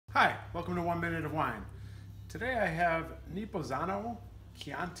Hi, welcome to 1 Minute of Wine. Today I have Nipozzano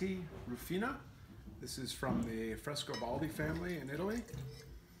Chianti Rúfina. This is from the Frescobaldi family in Italy.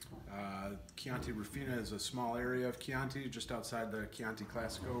 Chianti Rúfina is a small area of Chianti just outside the Chianti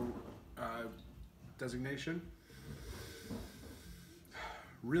Classico designation.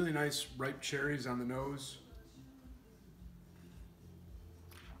 Really nice ripe cherries on the nose.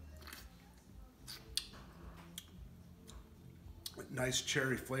 Nice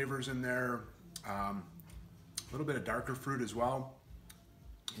cherry flavors in there. A little bit of darker fruit as well.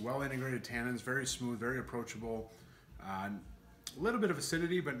 Well integrated tannins, very smooth, very approachable. A little bit of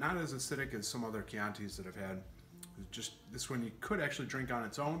acidity, but not as acidic as some other Chiantis that I've had. Just this one you could actually drink on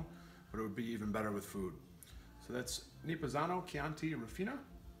its own, but it would be even better with food. So that's Nipozzano Chianti Rúfina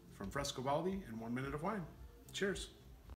from Frescobaldi in 1 Minute of Wine. Cheers.